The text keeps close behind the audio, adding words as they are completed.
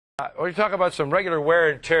When you talk about some regular wear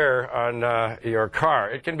and tear on your car,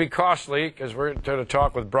 it can be costly, because we're going to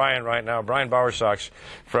talk with Brian right now, Brian Bowersox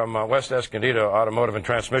from West Escondido Automotive and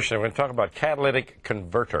Transmission. We're going to talk about catalytic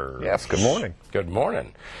converters. Yes, good morning. Good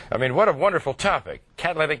morning. I mean, what a wonderful topic,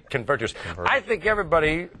 catalytic converters. I think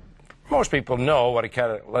most people know what a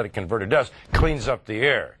catalytic converter does. Cleans up the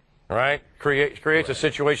air, right? Creates a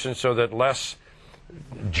situation so that less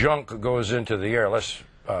junk goes into the air, less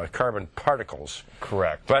carbon particles.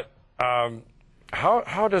 Correct. But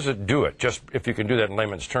how does it do it, just if you can do that in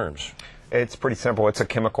layman's terms? It's pretty simple. It's a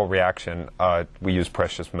chemical reaction. We use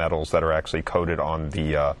precious metals that are actually coated on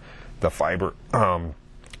the fiber,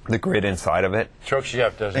 the grid inside of it. Chokes you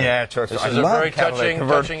up, doesn't it? Yeah, it chokes. This is a very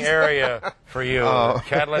touching area for you.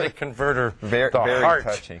 Catalytic converter, very heart.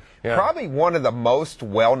 touching. Yeah. Probably one of the most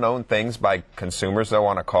well-known things by consumers, though,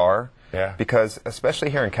 on a car. Yeah. Because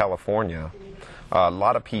especially here in California, a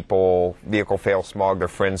lot of people, vehicle fail smog, their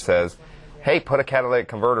friend says, hey, put a catalytic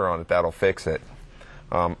converter on it, that'll fix it.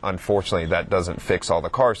 Unfortunately, that doesn't fix all the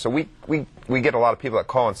cars. So we get a lot of people that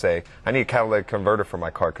call and say, I need a catalytic converter for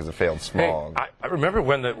my car because it failed smog. Hey, I remember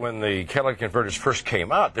when the catalytic converters first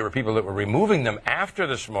came out, there were people that were removing them after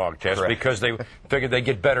the smog test. Correct. Because they figured they'd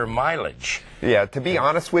get better mileage. Yeah, to be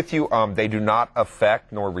honest with you, they do not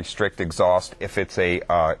affect nor restrict exhaust if it's a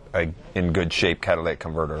in good shape catalytic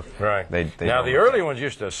converter. Right. They now, the early ones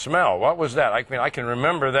used to smell. What was that? I mean, I can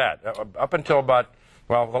remember that. Up until about,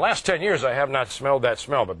 well, the last 10 years I have not smelled that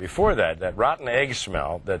smell, but before that, that rotten egg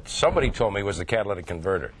smell that somebody told me was the catalytic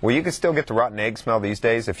converter. Well, you can still get the rotten egg smell these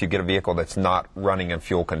days if you get a vehicle that's not running in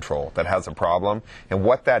fuel control, that has a problem. And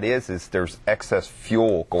what that is there's excess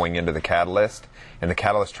fuel going into the catalyst, and the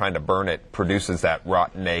catalyst trying to burn it produces that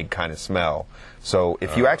rotten egg kind of smell. So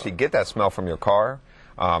if you actually get that smell from your car,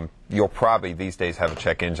 you'll probably these days have a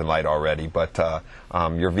check engine light already, but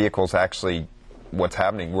your vehicle's actually, what's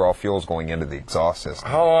happening, raw fuel is going into the exhaust system.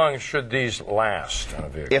 How long should these last on a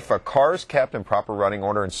vehicle? If a car's kept in proper running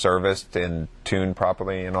order and serviced and tuned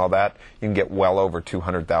properly and all that, you can get well over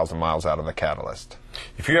 200,000 miles out of the catalyst.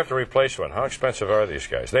 If you have to replace one, how expensive are these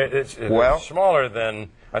guys? It's smaller than,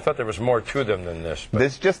 I thought there was more to them than this.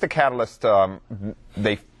 This is just the catalyst.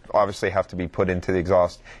 They obviously have to be put into the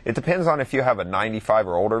exhaust. It depends on if you have a 95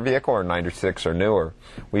 or older vehicle or 96 or newer.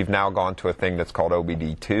 We've now gone to a thing that's called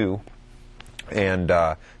OBD2. And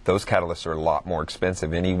those catalysts are a lot more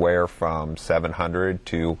expensive, anywhere from $700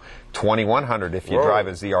 to $2,100 if you drive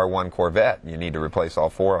a ZR1 Corvette. You need to replace all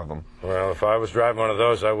 4 of them. Well, if I was driving one of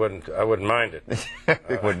those, I wouldn't mind it.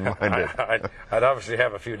 You wouldn't mind it. I'd obviously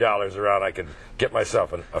have a few dollars around. I could get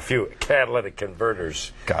myself a few catalytic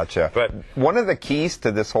converters. Gotcha. But one of the keys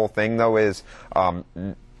to this whole thing, though, is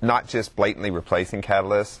not just blatantly replacing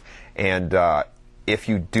catalysts. And if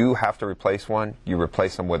you do have to replace one, you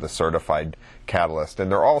replace them with a certified catalyst. And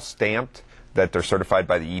they're all stamped that they're certified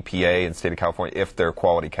by the EPA and State of California if they're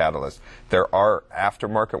quality catalysts. There are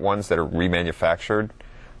aftermarket ones that are remanufactured.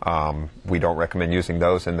 We don't recommend using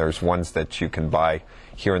those. And there's ones that you can buy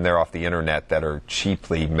here and there off the internet that are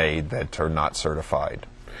cheaply made that are not certified.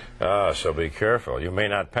 So be careful. You may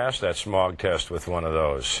not pass that smog test with one of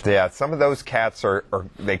those. Yeah, some of those cats are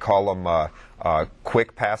they call them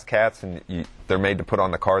quick pass cats, and they're made to put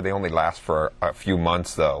on the car. They only last for a few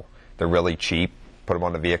months, though. They're really cheap. Put them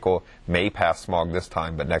on the vehicle. May pass smog this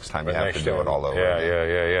time, but next time you have to do it all over.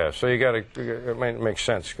 Yeah. So you got to, it makes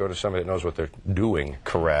sense. Go to somebody that knows what they're doing.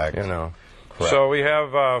 Correct. You know. Correct. So we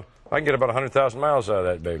have, I can get about 100,000 miles out of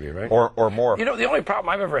that baby, right? Or more. You know, the only problem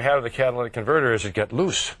I've ever had with the catalytic converter is it got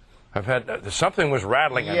loose. I've had something was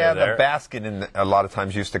rattling under there. Yeah, the basket a lot of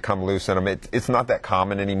times used to come loose in them. It's not that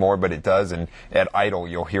common anymore, but it does. And at idle,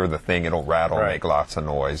 you'll hear the thing; it'll rattle, and make lots of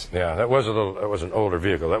noise. Yeah, that was an older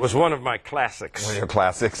vehicle. That was one of my classics. One of your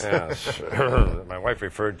classics. Yes. My wife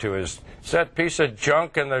referred to as, is that piece of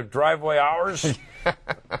junk in the driveway ours?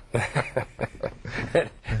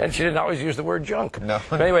 And she didn't always use the word junk. No.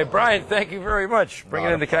 But anyway, Brian, thank you very much.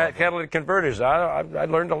 Bringing in the catalytic converters. I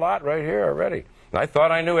learned a lot right here already. I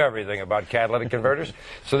thought I knew everything about catalytic converters.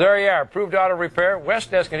 So there you are. Approved Auto Repair,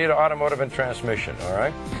 West Escondido Automotive and Transmission. All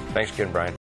right? Thanks again, Brian.